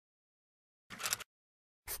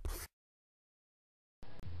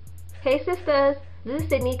Hey sisters, this is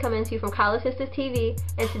Sydney coming to you from College Sisters TV,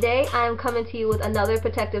 and today I am coming to you with another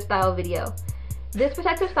protective style video. This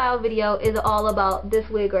protective style video is all about this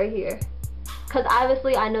wig right here. Because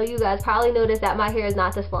obviously I know you guys probably noticed that my hair is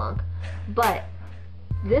not this long. But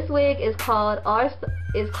this wig is called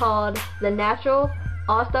the Natural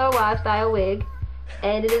All-Star Wave Style Wig,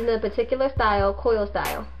 and it is in a particular style, Coil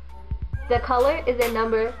style. The color is in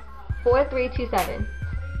number 4327.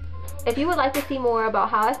 If you would like to see more about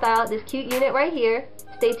how I styled this cute unit right here,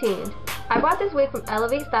 stay tuned. I bought this wig from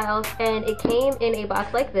Elevate Styles and it came in a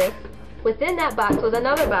box like this. Within that box was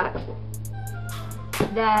another box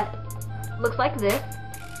that looks like this.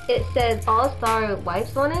 It says All-Star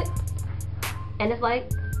Wipes on it, and it's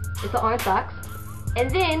an orange box. And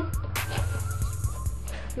then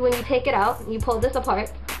when you take it out, you pull this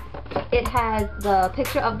apart, it has the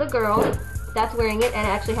picture of the girl that's wearing it, and it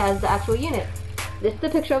actually has the actual unit. This is the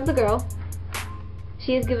picture of the girl.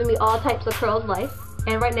 She is giving me all types of curls life,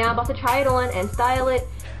 and right now I'm about to try it on and style it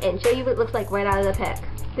and show you what it looks like right out of the pack.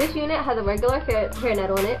 This unit has a regular hair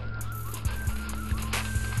net on it,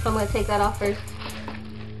 so I'm going to take that off first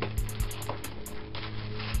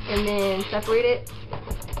and then separate it,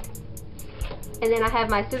 and then I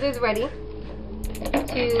have my scissors ready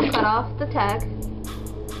to cut off the tag.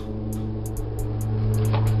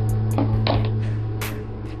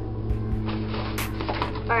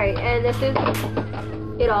 Alright, and this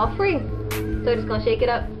is it all free. So just gonna shake it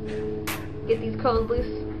up, get these curls loose.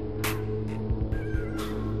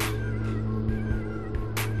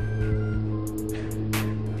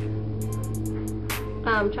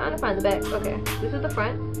 I'm trying to find the back. Okay, this is the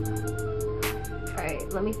front. Alright,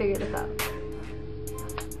 let me figure this out.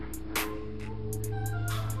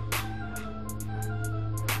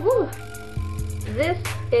 Woo! This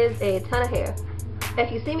is a ton of hair. If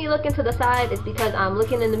you see me looking to the side, it's because I'm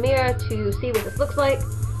looking in the mirror to see what this looks like,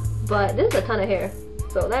 but this is a ton of hair,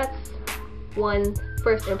 so that's one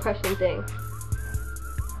first impression thing.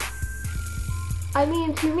 I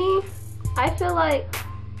mean, to me, I feel like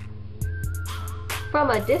from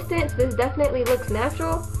a distance this definitely looks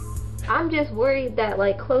natural. I'm just worried that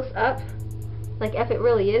like close up, like if it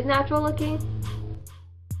really is natural looking.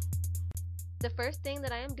 The first thing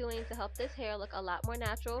that I am doing to help this hair look a lot more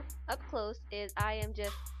natural up close is I am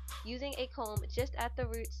just using a comb just at the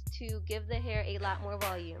roots to give the hair a lot more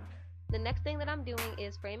volume. The next thing that I'm doing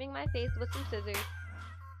is framing my face with some scissors,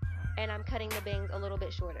 and I'm cutting the bangs a little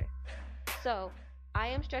bit shorter. So I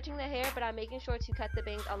am stretching the hair, but I'm making sure to cut the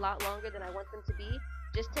bangs a lot longer than I want them to be,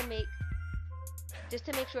 just to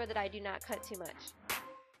make sure that I do not cut too much.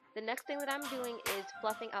 The next thing that I'm doing is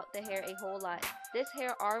fluffing out the hair a whole lot. This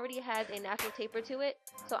hair already has a natural taper to it,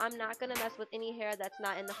 so I'm not going to mess with any hair that's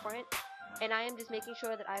not in the front. And I am just making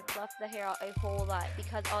sure that I fluff the hair out a whole lot,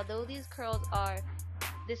 because although these curls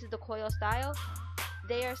this is the Coil style,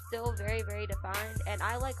 they are still very, very defined. And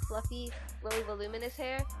I like fluffy, really voluminous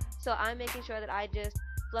hair, so I'm making sure that I just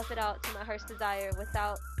fluff it out to my heart's desire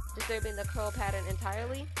without disturbing the curl pattern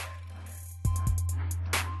entirely.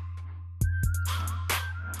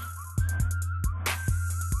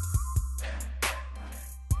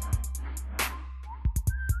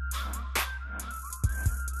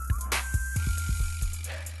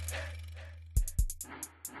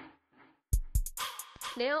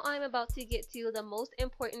 Now I'm about to get to the most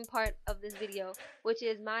important part of this video, which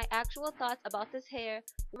is my actual thoughts about this hair,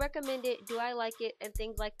 recommend it, do I like it, and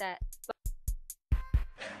things like that.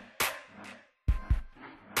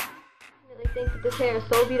 I really think that this hair is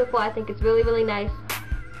so beautiful. I think it's really, really nice.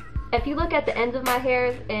 If you look at the ends of my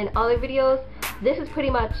hairs in other videos, this is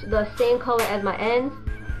pretty much the same color as my ends.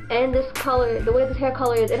 And this color, the way this hair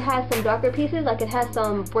color is, it has some darker pieces, like it has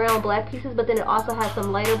some brown black pieces, but then it also has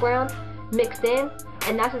some lighter brown mixed in.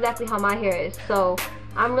 And that's exactly how my hair is, so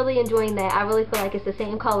I'm really enjoying that. I really feel like it's the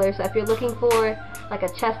same color. So if you're looking for like a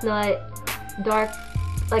chestnut, dark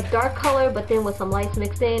color, but then with some lights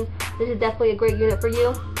mixed in, this is definitely a great unit for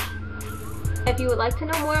you. If you would like to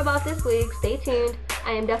know more about this wig, stay tuned.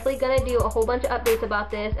 I am definitely gonna do a whole bunch of updates about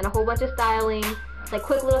this and a whole bunch of styling, like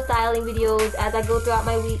quick little styling videos as I go throughout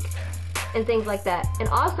my week and things like that. And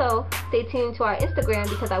also stay tuned to our Instagram,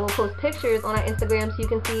 because I will post pictures on our Instagram so you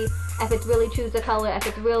can see if it's really true to color, if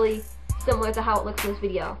it's really similar to how it looks in this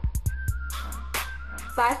video.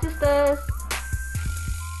 Bye sisters!